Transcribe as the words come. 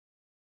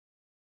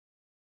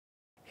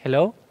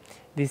Hello,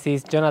 this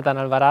is Jonatan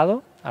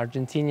Alvarado,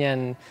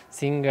 Argentinian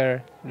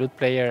singer, lute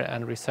player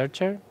and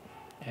researcher,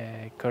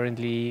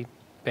 currently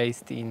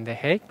based in The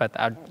Hague, but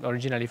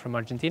originally from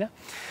Argentina.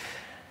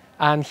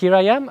 And here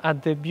I am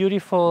at the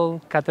beautiful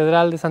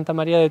Catedral de Santa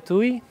María de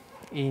Tuy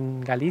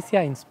in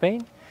Galicia, in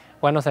Spain,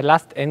 one of the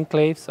last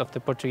enclaves of the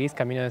Portuguese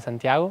Camino de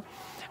Santiago.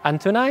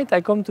 And tonight I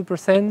come to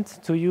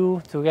present to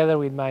you, together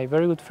with my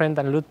very good friend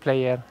and lute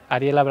player,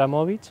 Ariel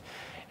Abramovich,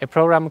 a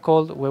program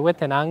called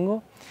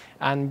Huehuetenango,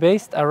 and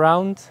based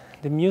around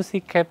the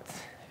music kept,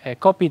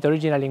 copied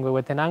originally in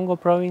Huehuetenango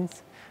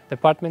province,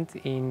 department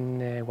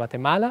in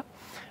Guatemala,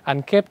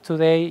 and kept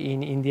today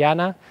in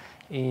Indiana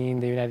in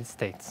the United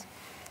States.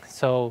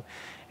 So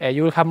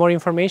you will have more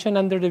information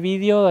under the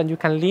video, and you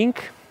can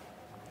link,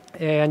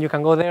 and you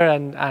can go there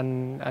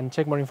and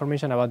check more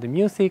information about the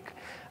music,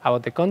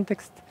 about the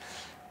context.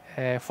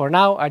 For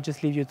now, I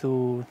just leave you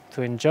to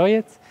enjoy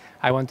it.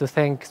 I want to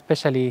thank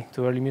especially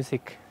to Early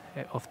Music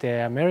of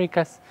the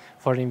Americas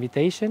for the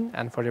invitation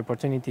and for the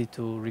opportunity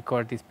to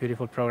record this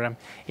beautiful program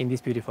in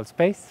this beautiful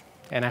space,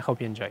 and I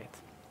hope you enjoy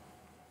it.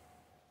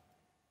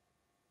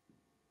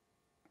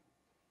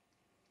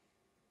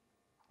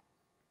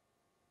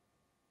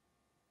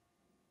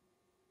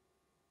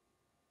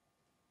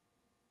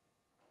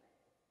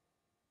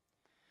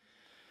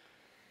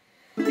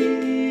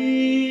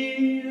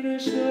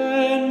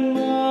 Virgen,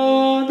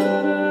 Madre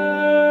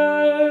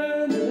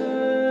de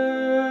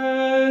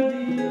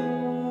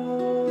Dios,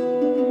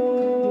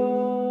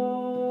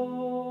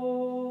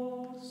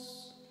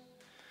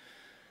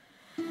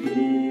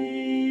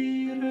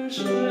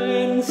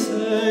 Virgen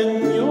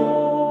Señora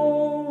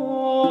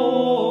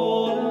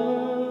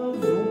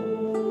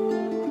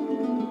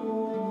vos,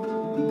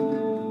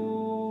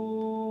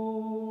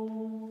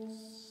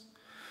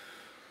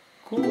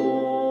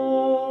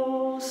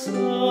 cosa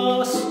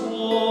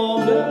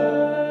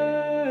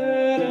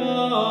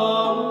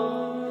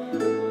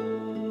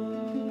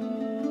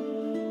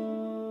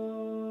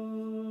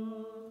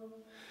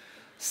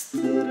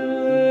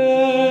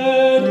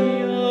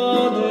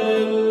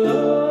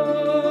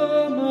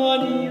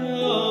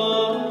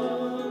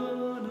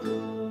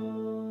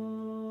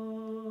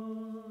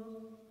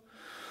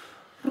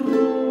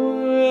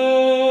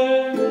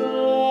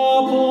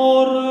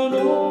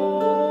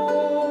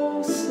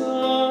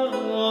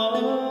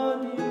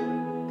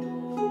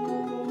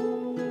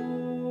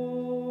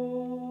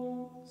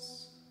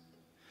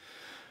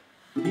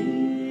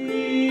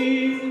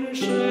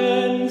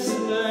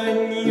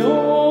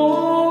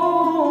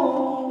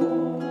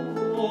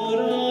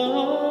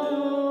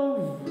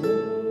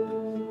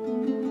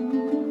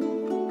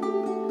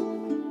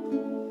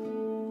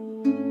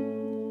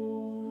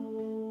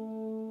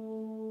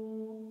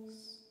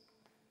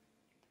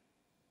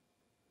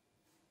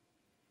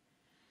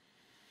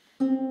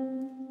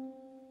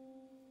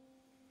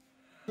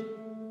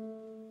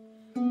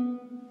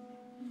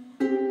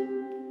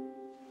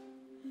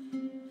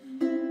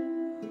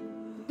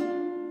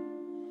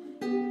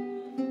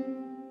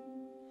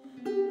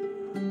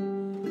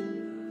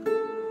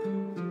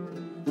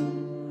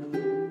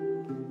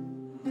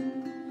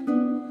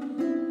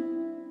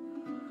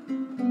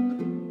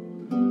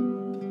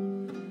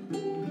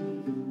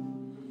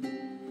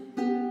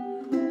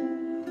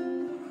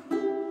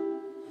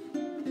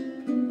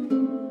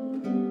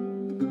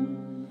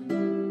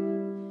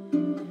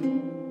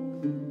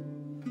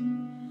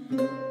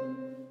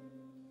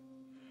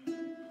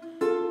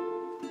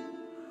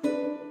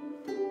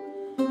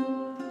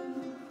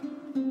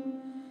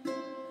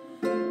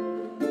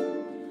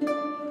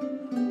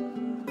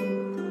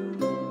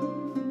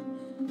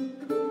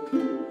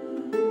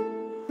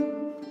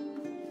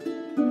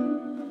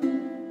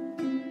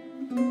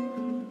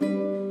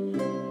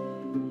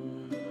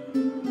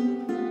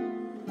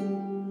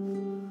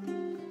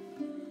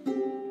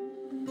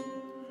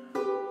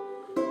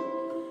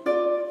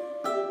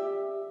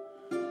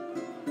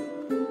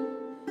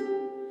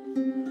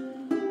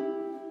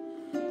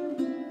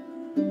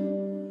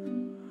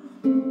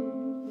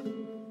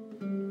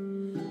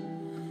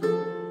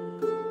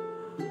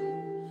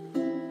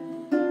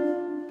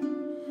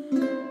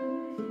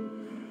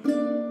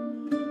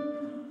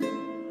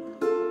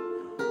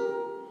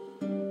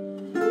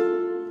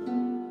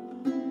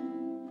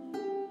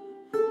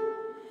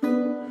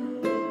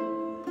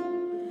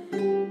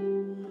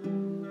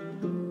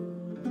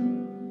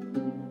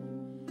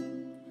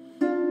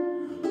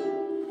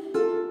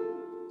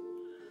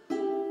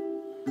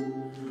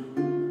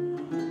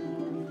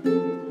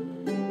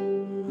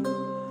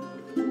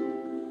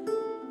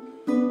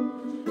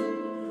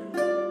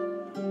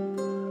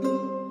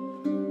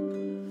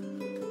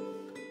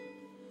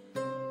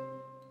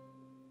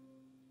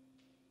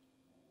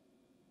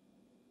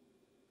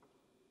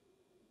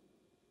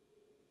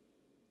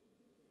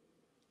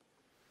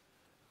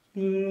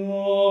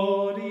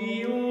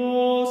Gloriose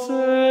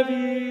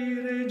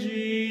Virginis,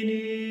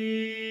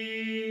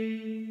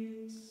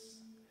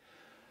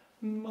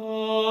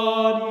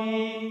 Mariae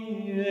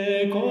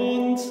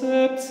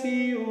conceptionem,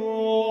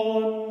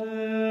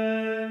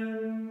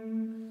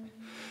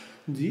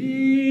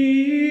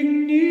 digni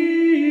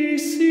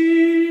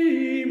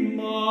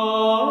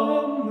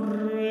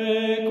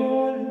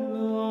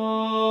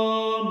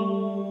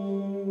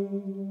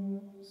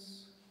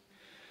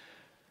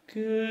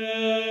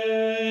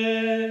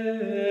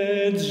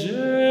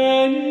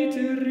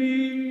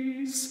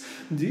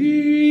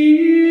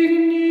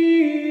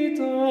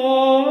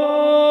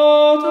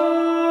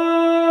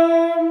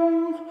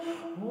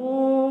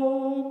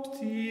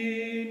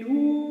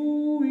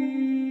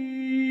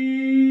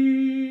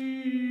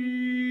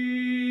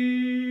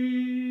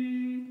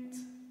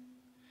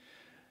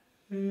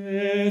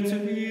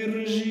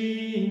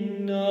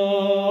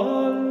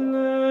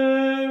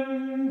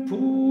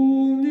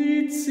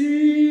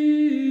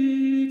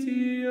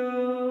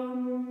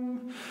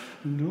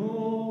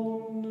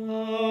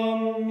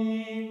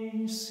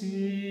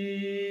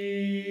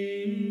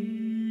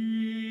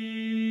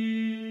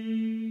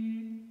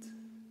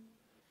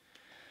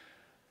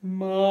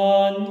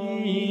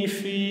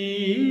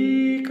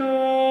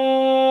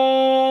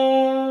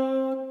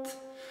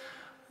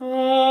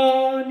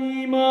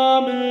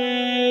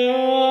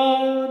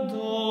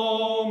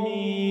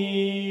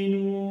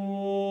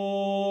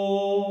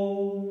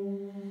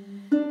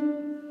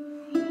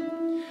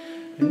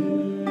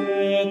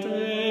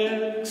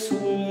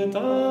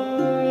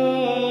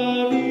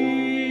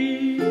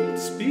salutavit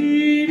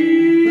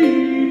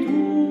Spiritus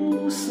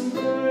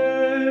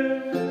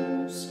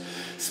Deus,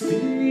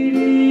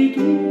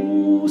 Spiritus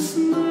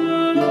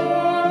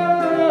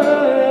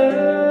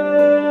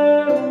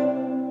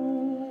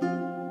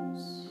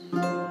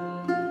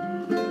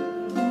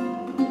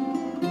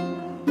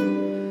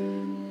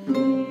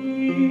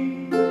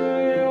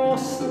Deo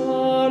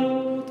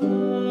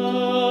salutarim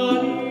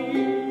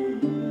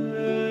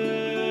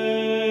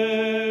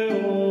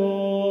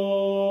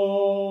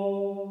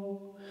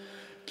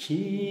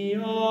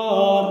Quia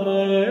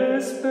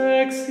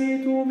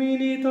respexit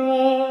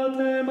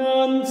humilitatem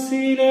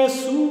ansine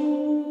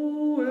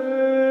sue,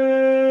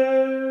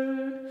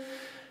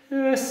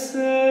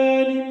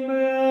 esenim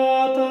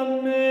beatam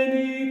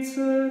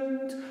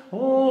medicent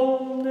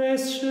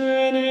omnes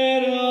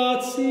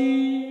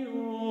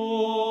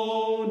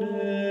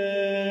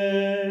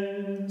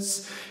generationes,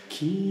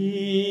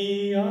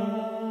 quia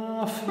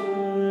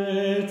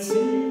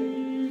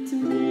fecit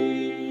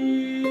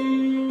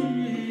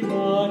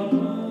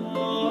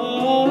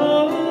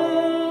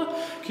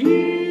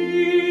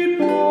qui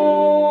potens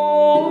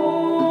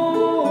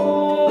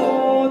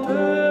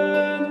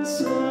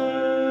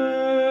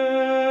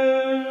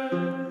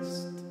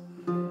est,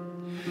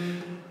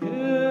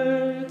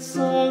 et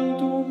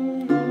sanctum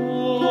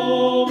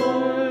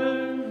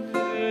nomen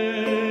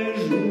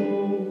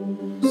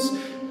ejus,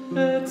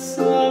 et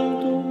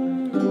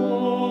sanctum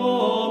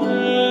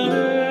nomen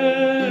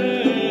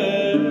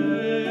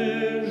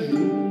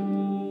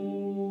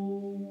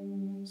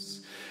ejus,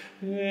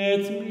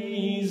 et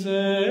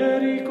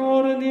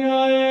misericordia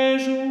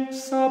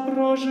ejus a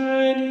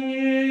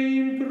progenie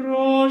in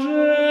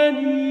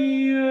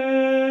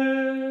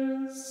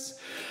progenies,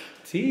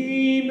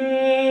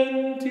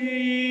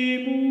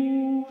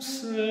 timentibus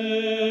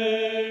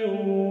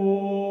eum,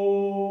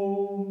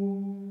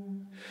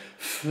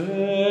 fecit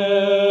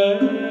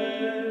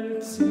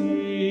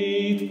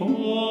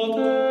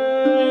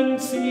potentiam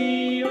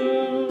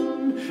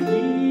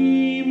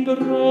in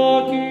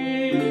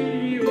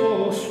brachio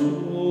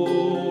suo,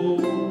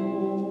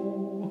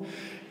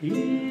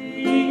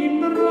 in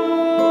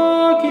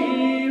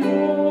brachio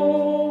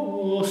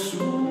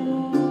suo.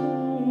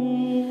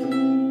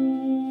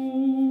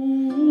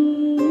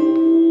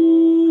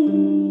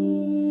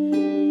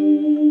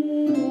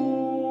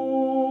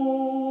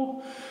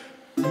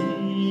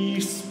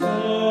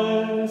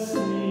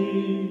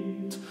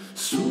 Dispensit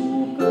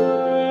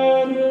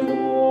super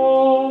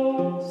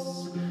nos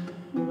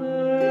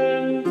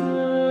mente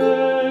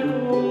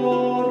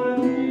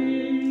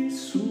cordis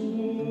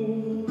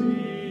sui,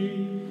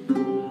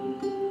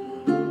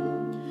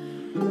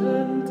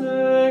 mente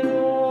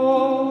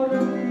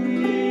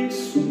cordis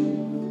sui,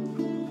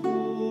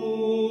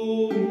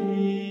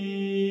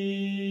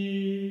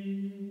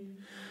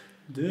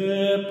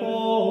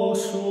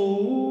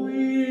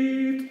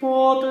 deposuit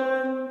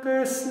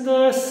potentes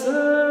de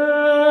sede,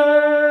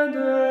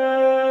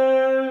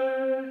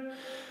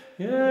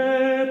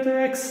 et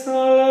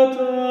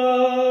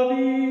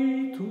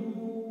exaltavit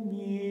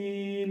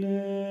humines,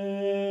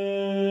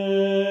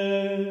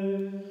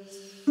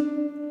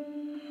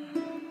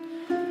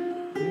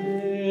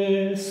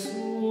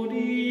 esudientes,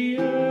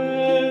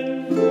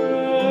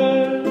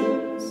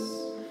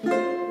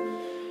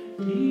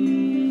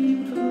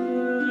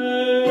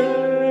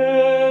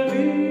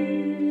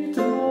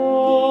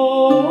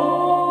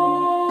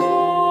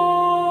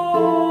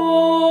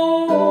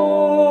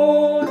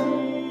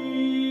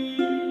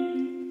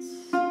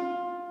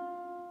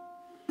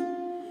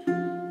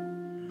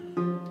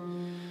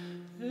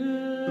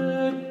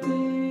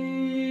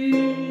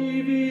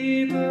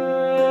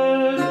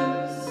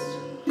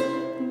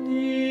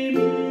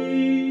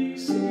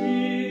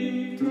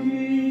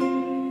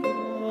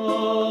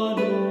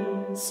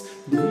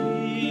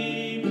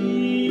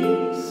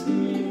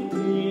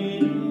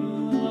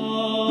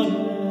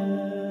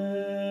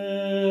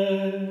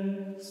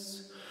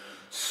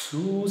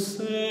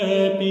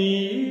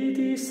 suscepit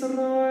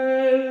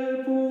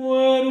Israel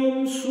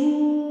puerum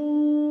suum,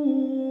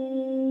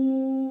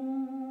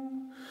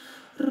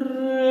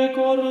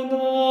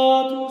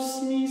 recordatus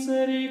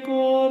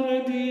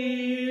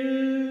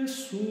misericordiae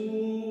suae.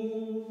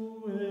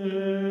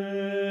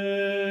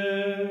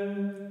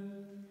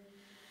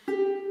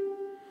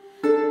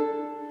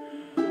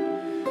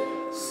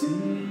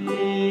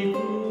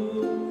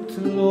 Sicut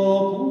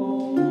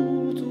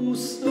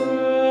locutus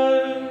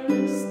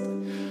est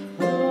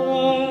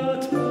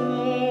ad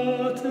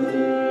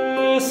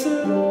patres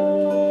nostros,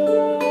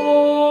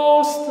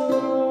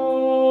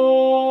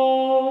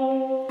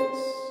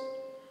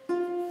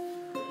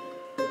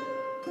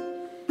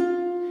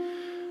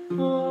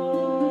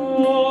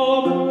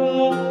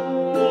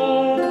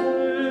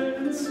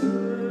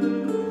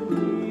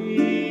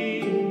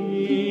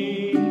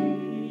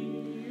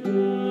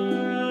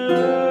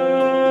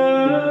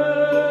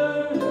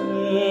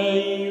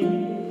 Abramovich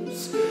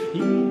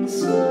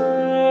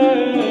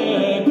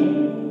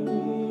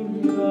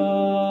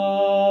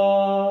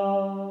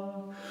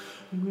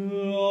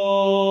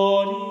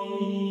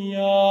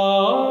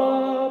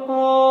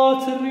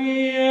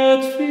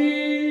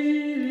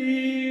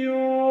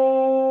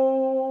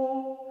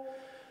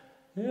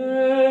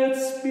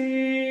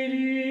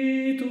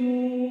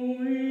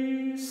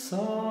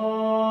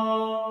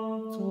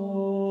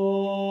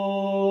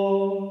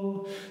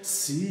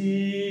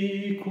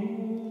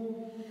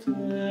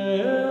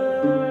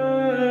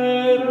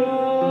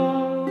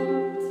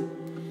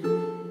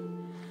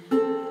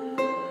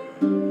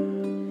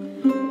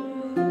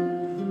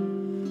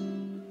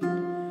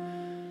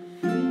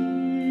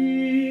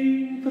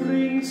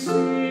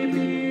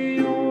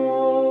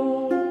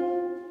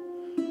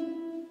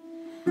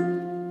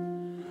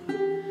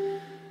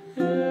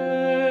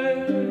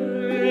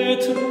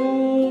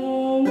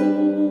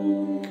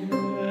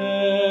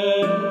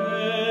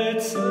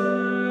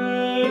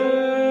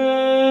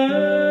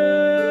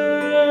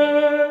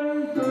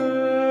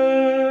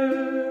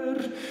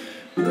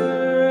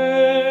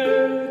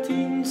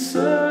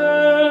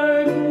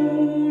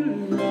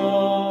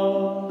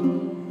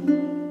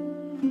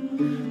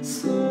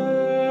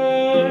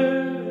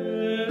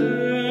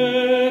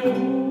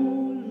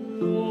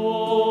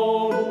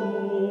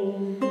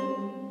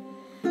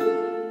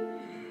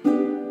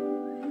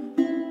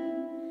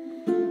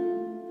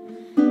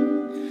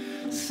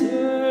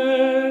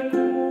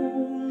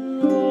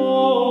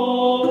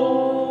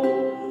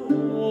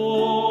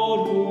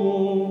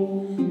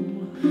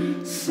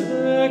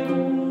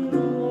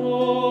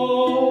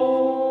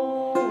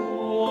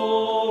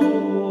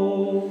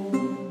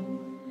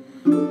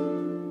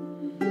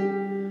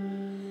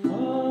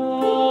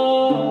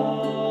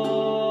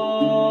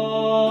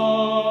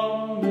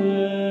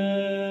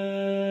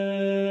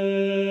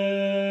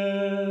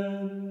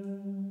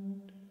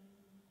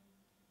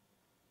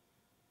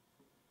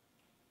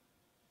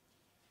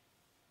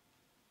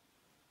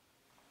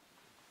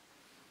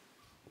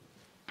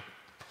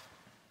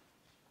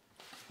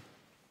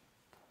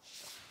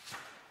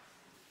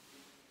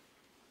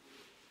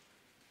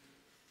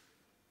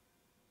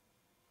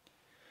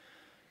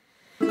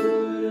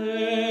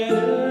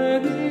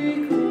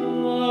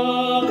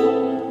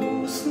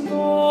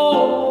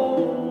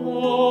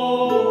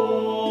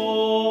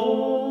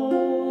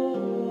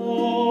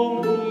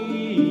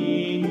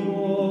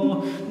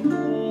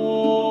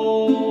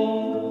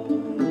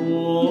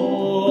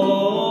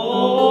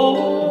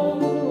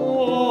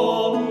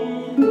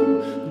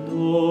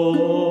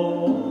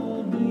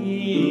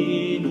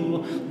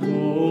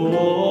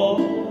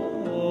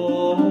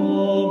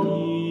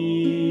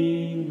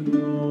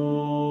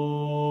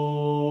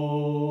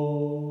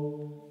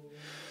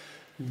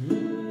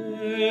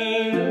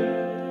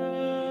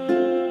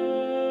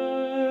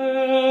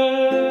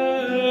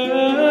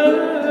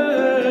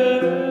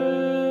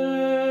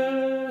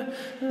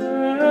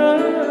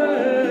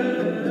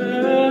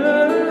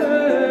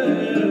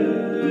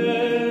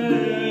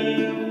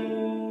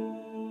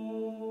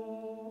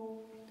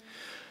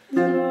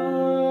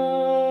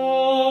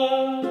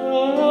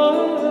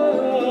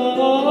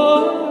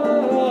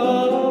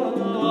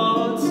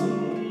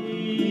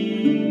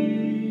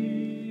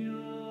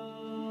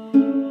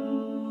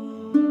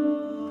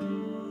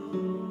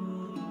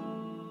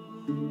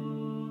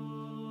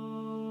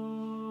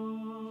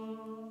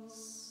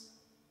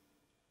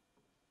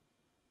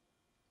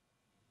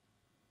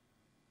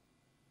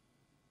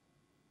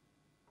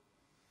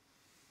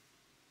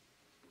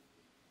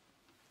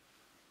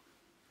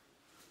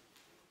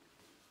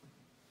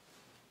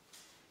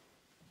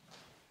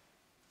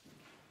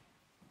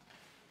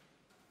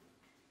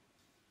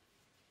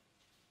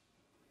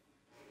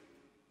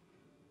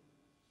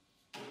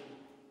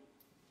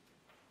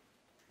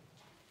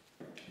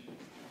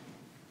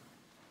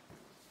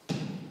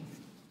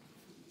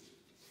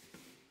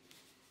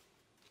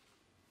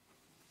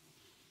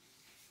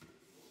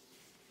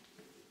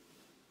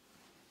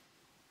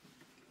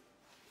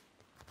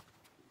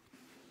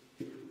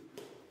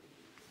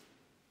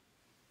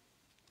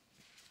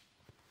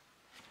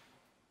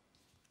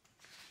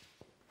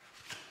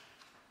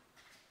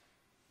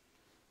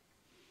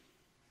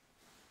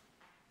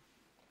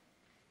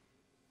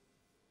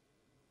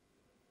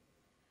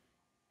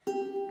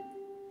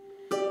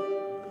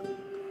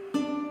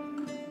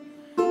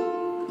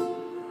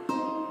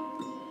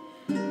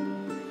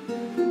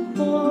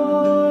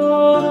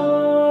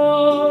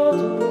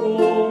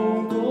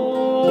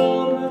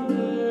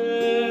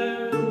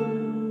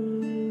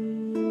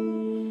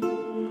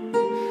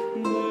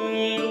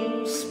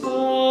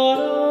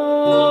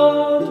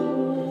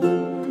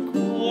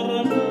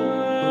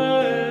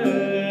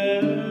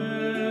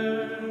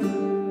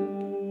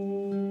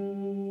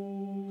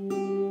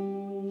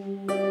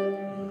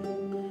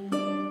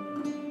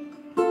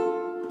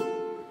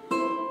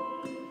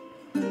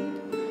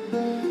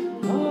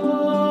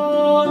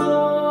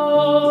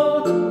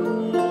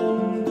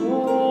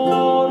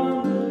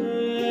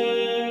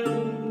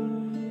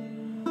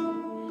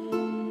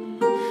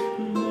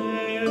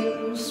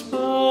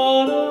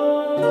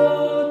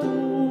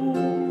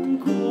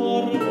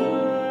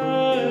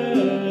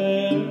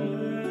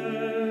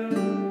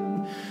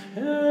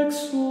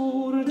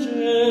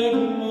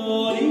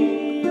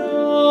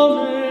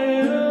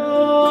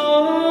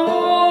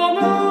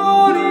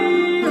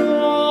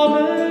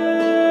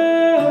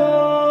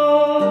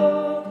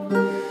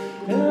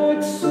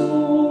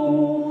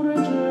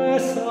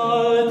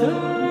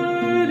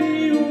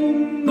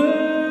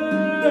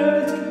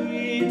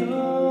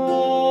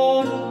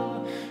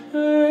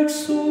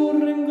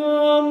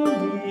exsurgam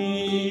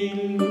illucullo,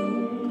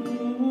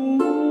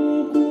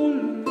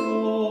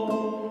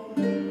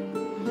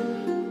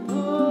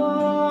 paratum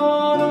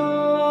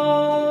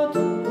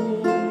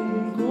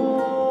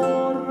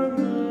cor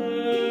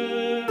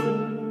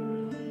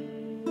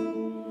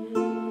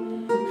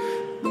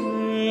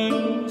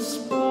meus,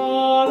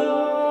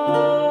 paratum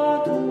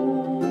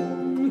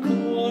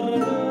cor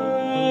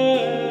meum.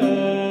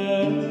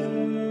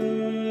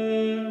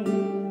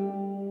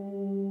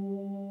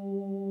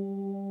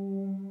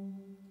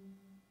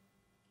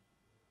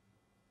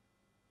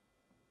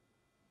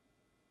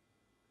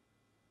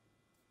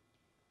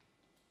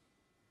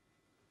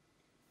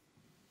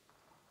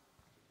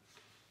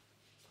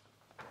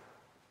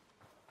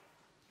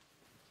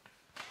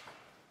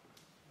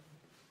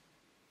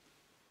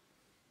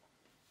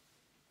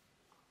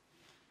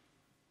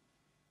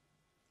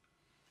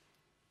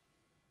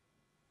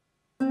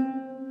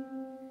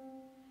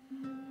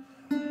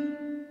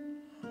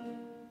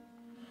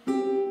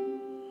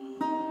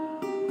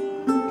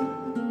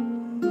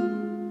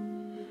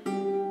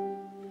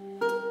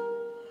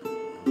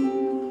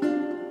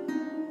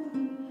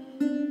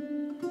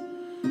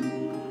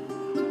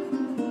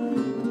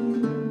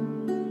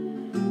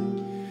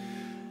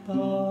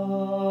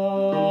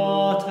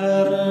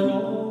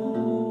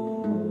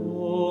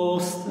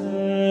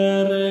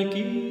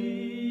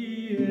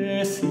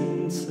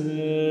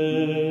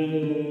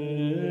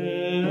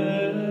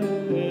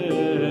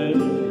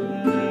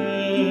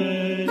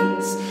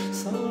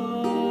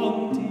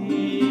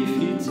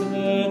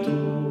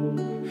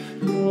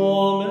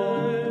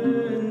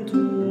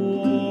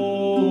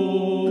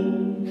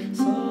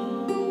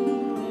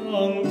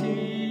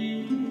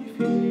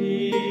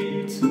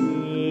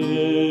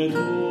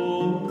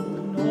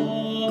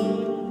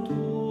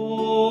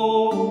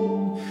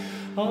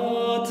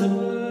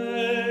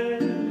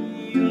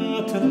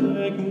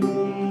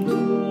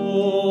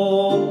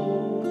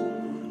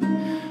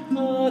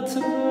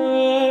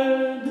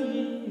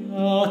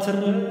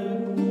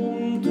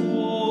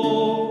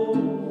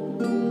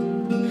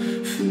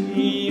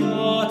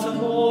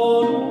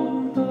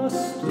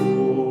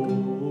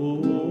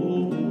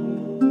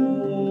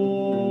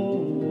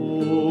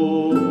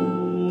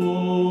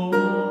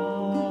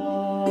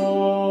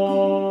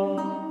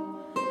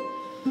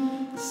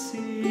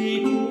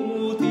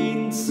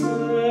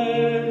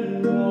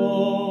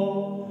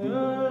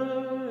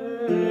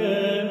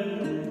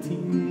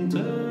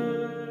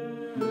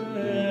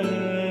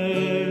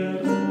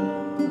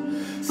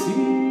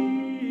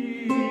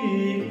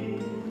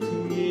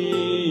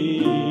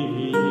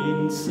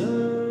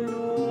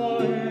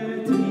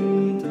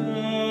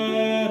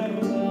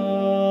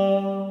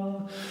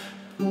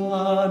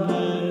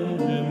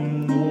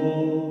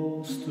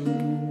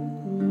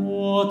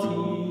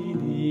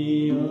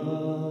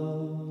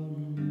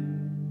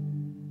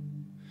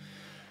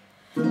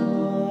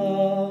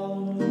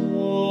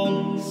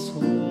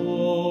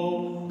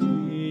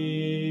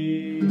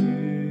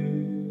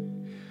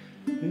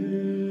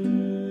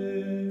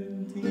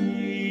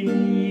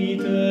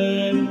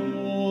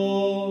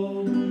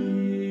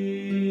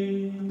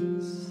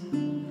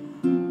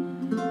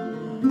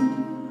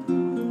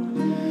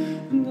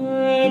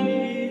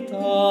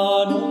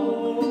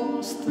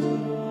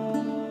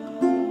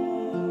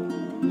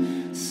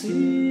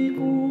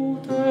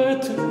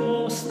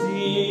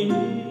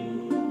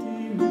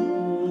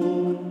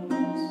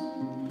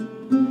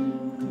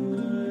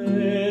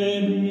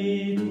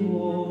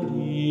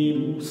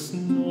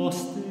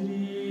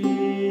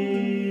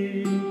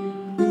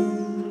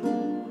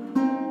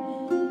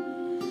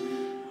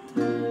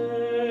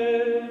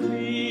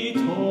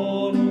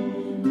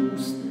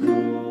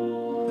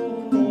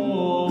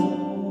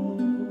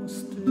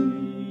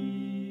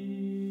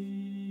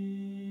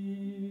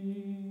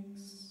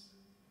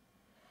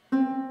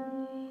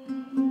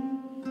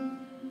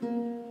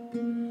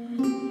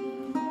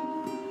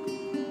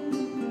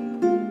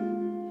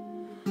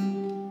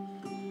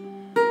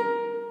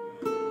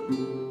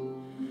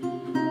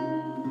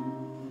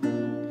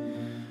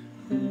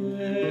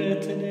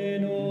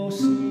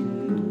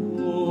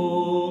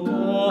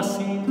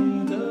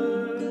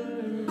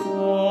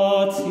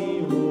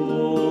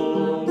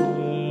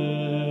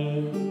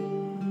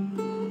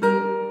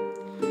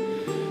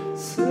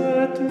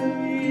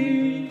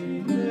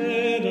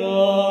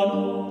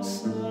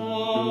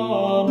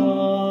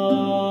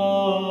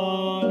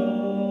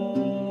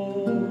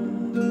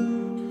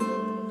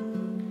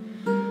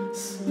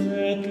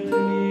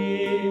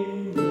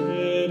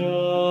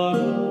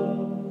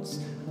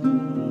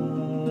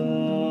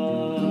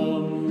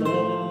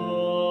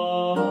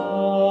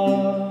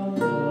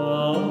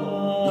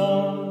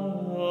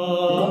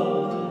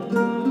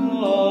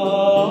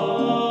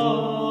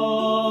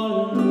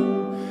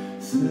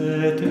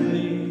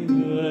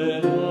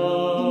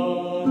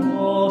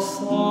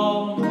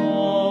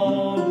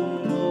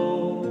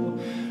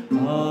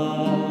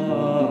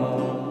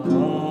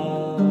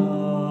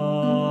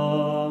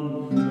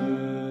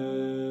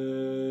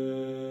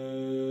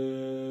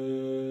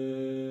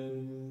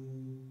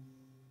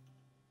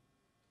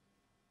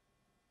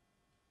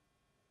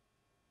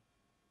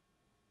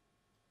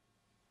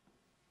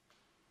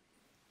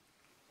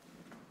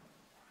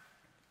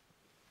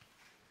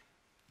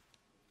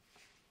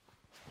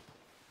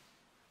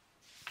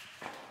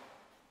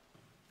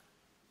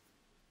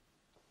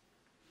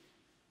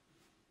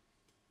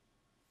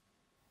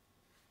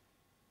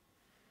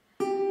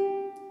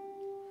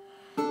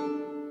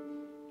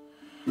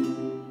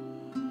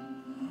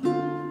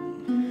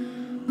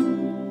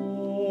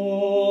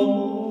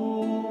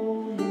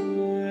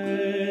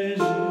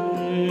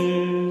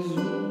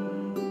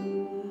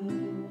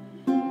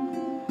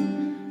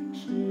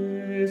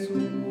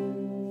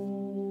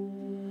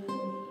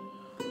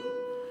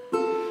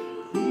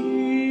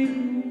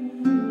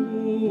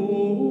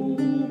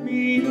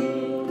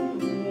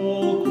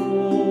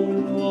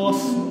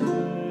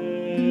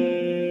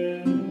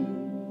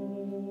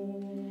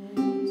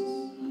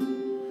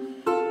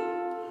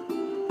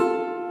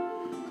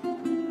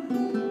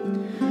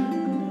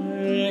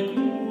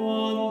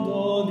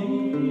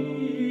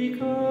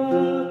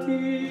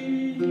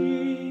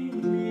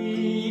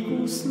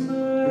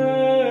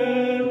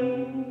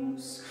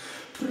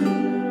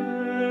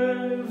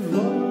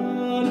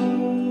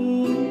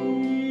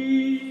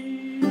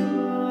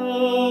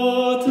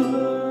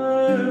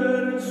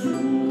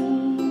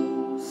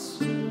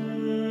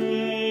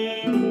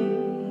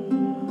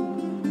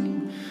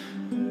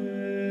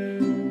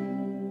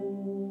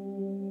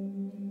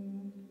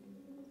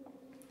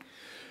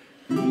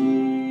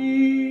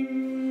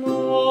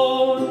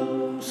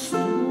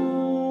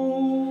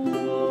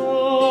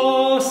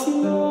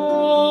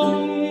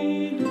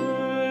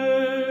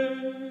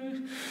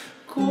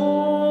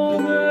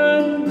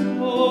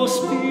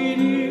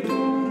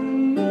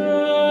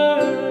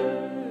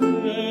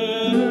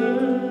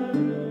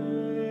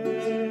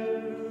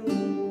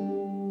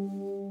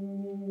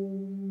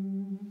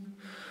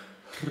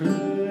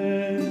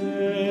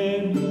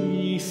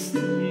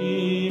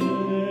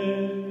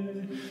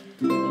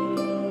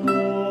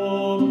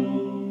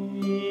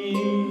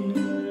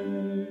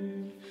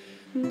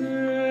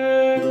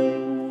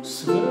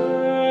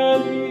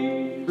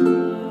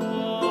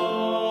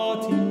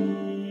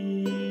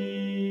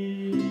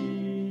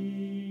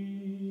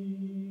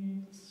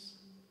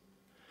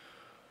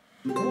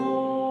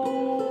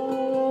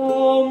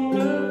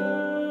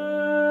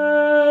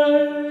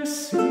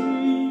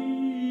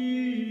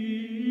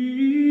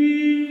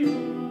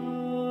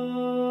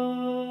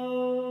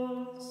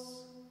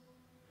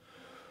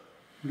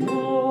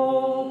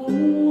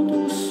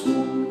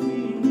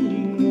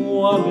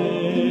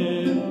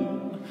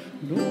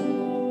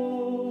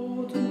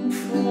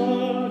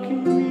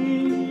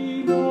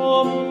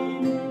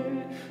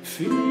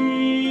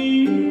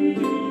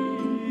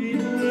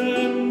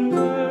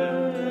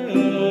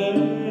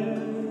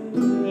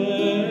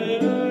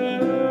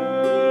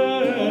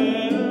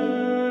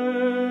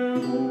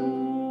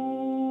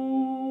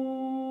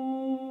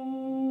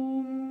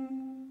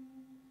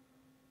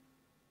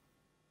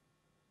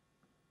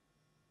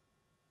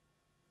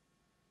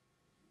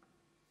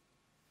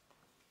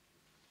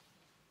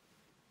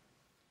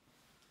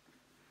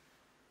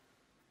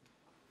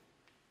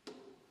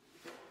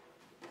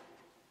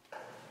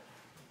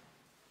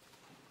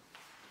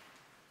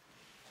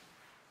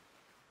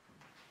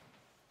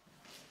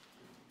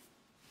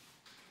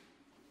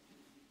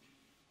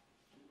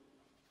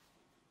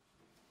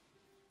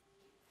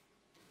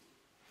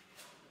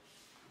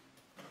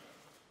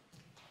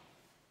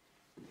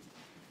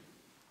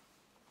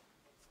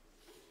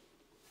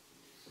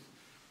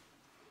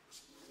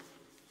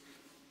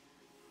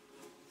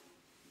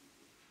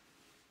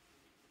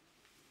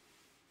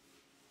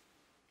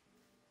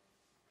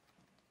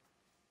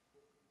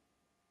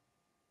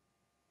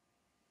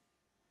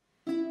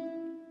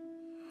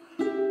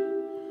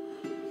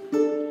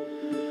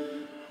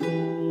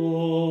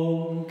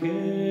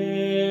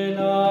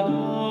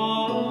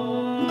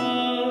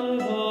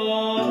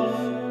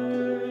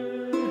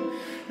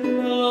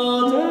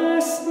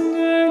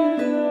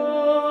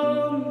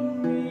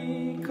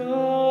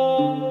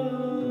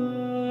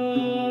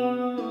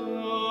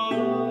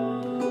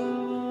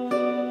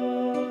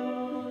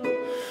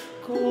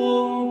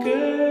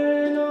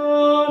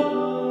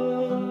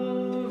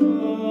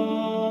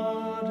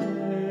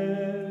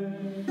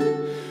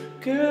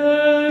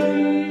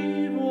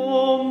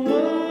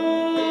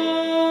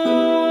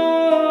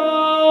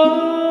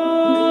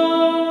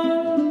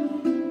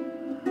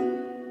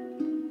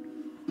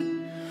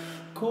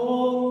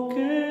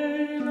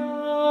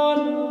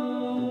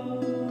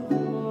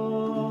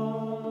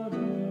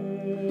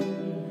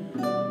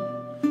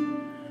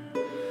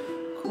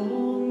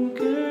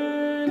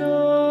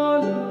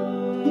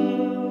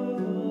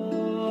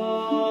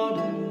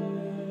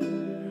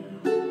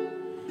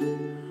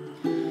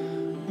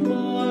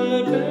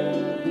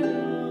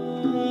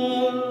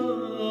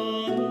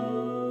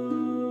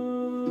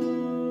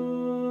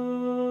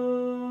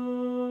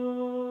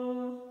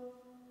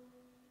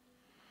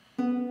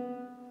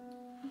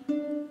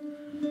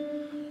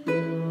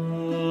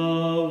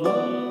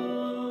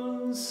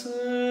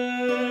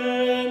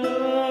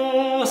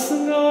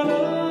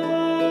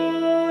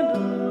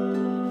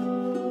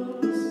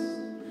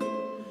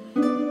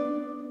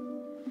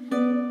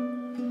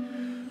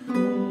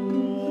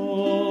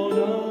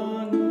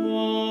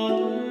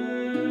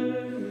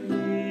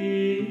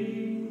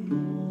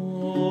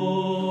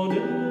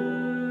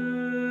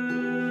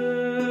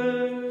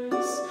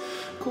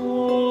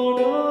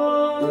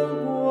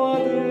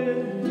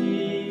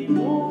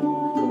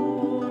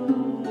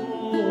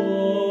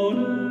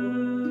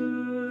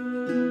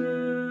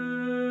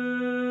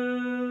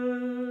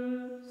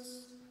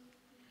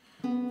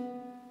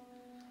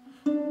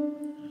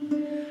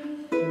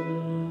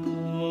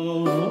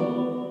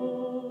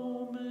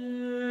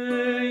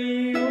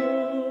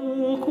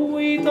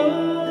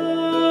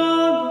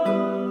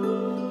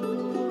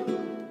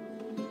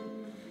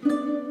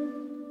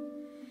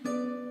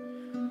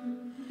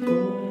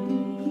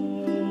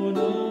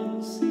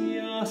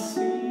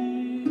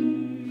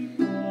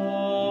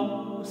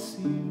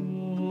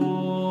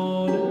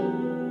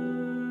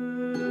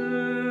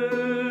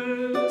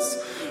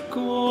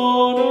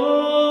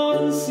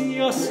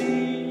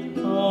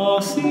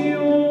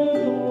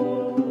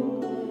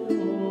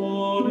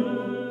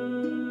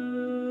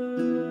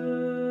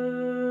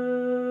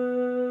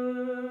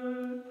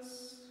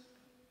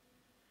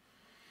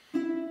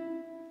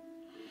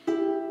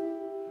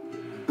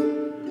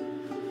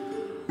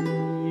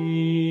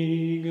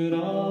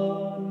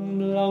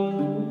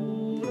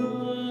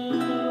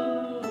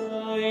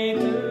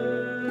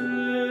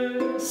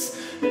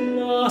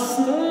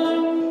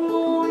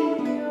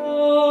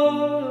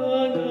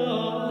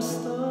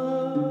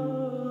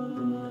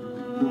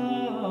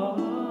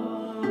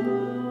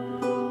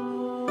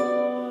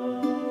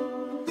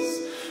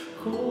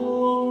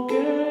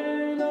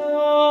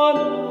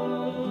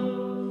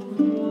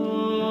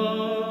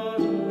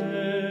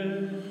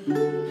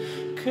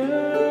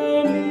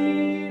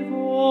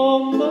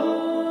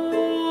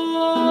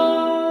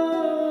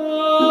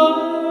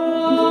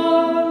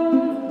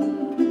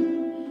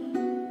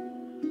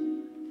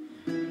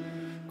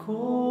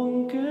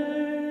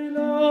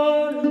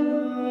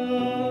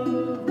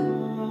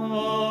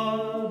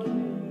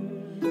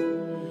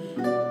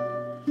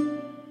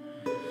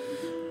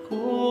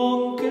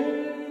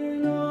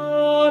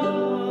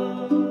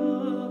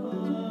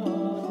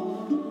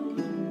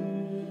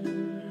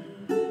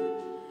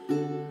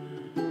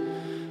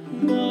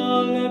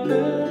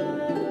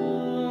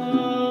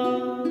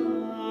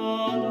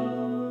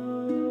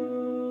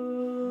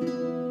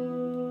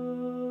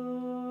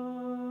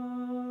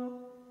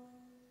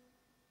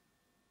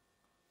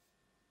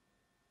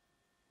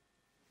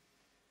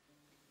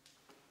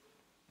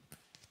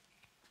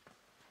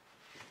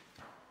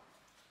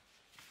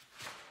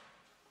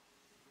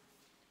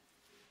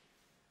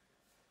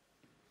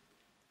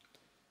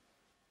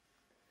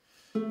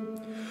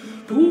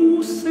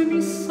 Puse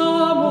mis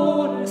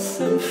amores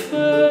en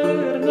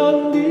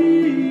Fernandinho.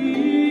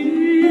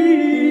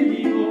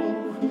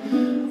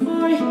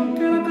 Ay,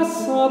 que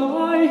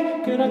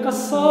era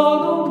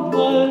casado,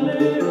 mal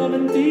me ha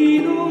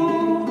mentido.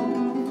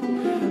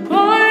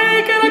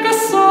 Ay, que era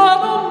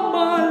casado,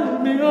 mal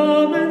me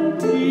ha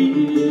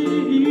mentido.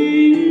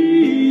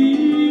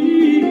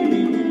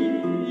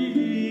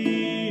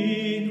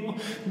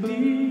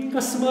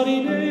 Digas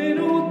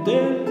marinero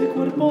del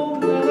cuerpo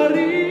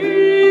garrido,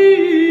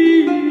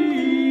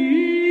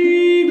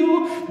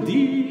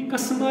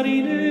 digas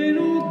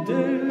marinero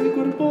del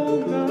cuerpo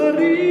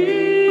garrido,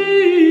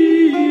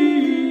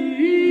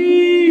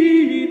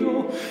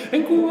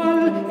 en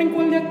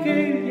cuál de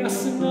aquellas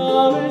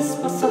naves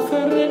pasa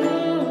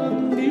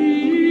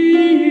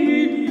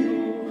Fernandinho.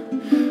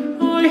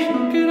 Ay,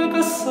 que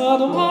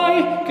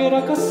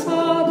era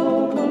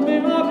casado, no me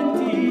ha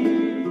mentido.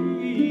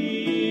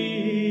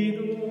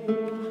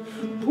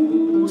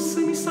 Puse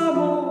mis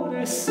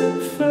amores en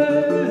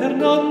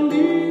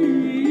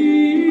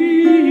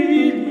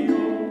Fernandinho.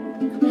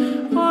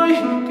 Ay,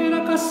 que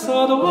era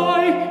casado,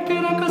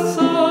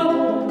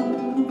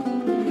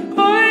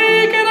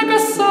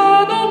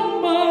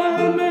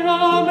 mal me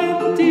ha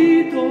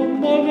mentido,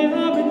 mal me ha mentido, mal me ha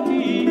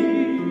mentido.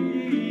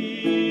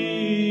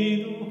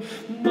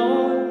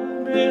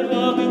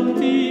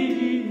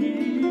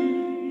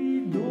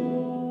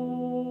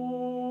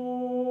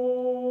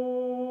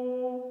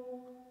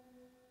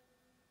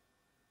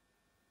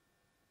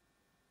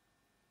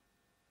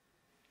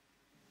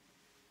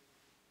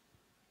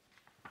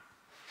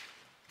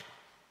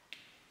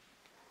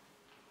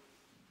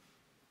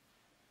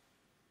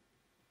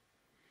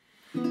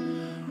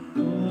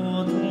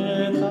 No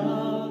te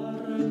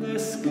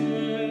tardes que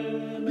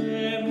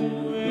me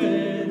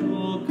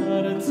muero,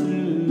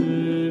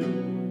 carcelero.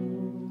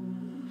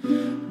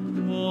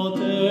 No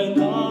te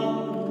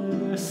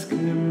tardes que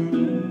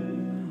me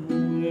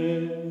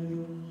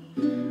muero.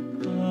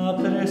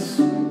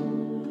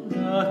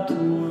 Apresura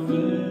tu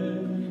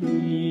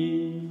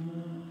venida,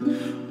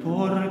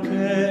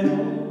 porque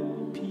no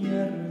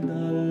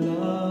pierda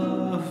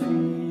la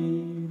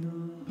vida,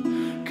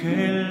 que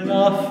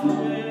la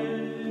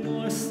fe no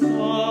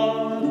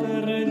está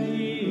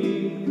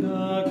perdida,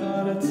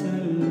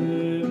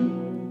 carcelero.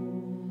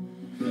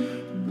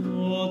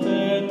 No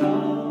te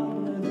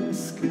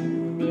tardes que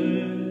me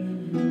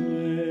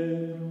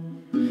muero.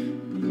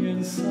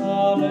 Bien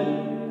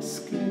sabes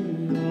que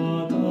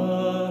la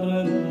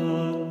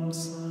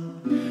tardanza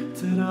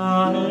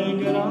trae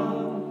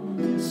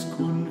grandes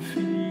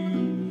confianza.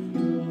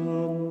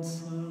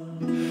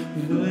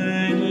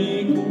 Ven y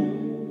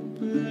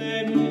cumple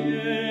mi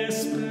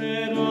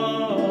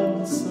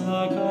esperanza,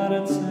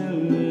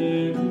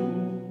 carcelero.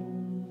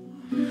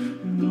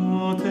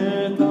 No te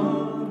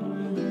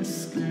tardes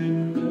que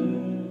me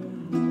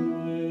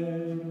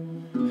muero.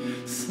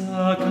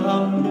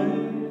 Sácame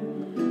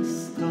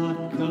esta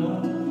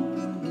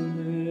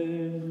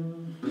cadena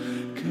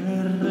que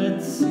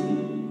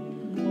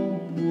recibo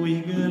muy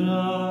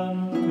gran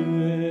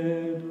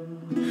pena,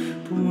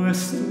 pues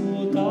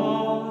tu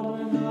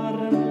tardar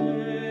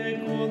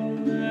me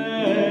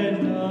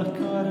condena,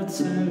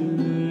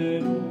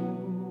 carcelero.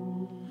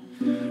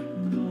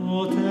 No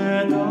te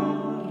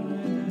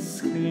tardes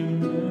que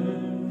me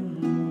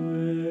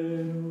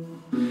muero.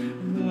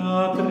 La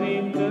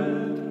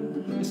primera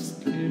vez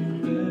que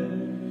me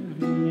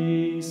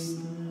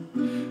viste,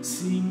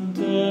 sin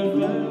te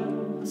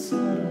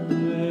vencer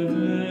me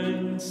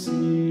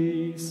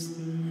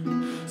venciste.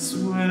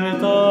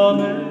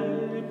 Suéltame,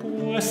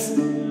 pues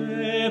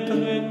me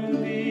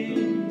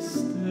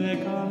prendiste,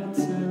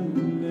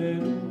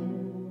 carcelero.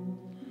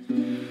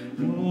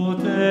 No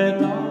te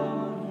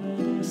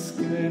tardes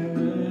que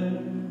me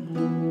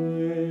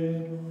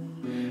muero.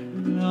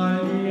 La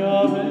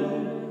llave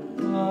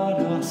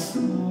para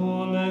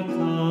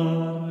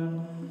soltar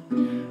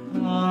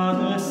ha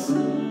de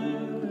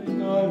ser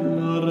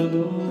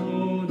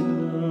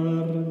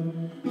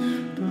galardonarme,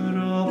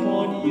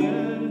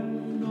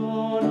 proponiendo no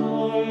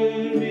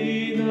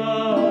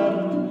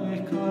olvidarme,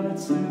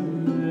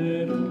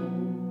 carcelero.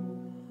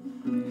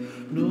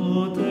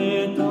 No te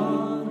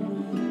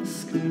tardes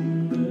que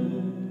me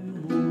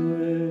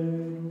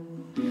muero.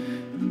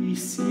 Y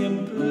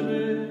siempre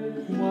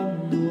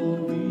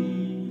cuando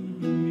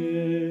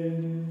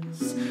vivieres,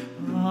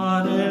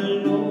 haré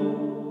lo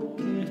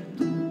que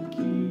tú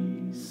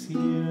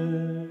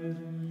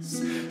quisieres.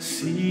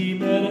 Si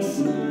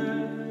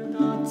merced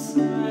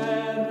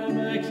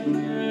hacerme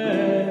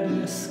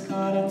quieres,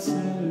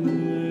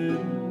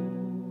 carcelero.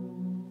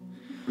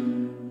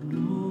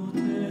 No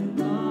te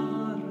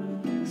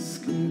tardes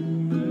que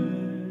me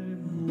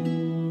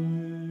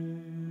muero.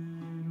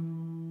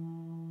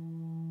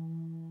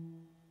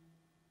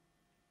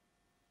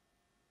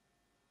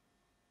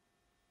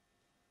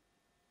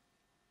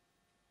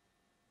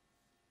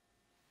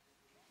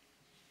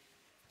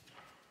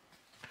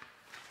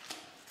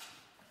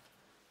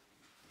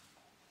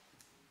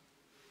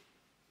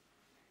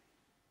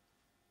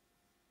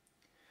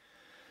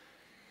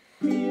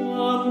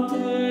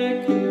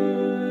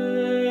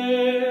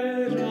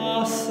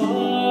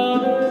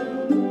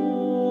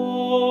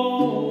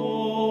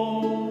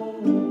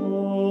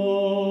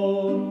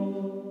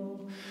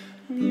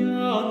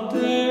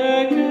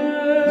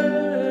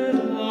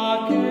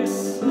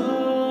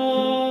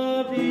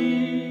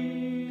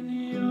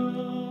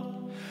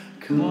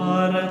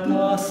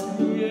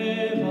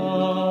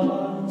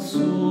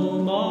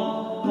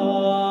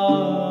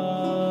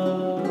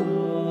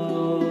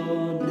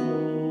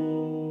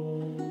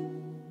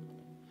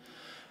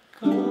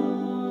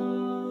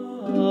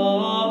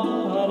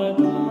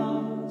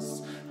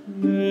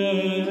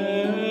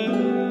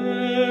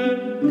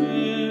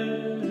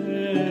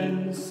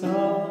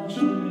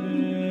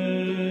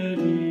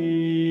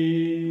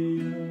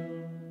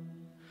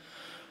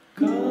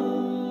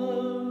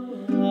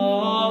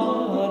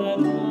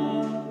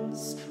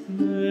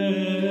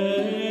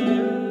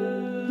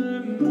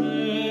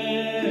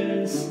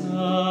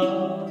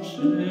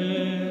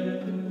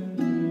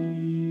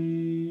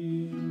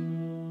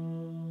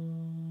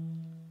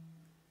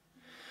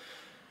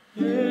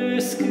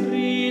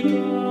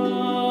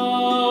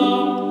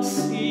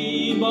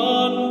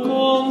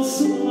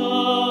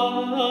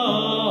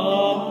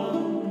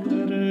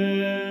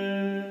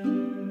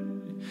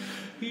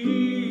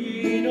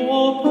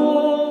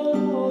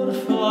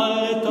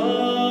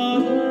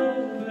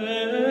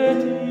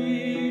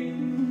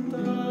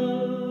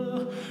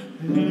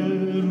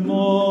 el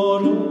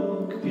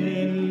moro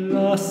que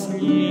las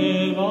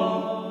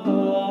lleva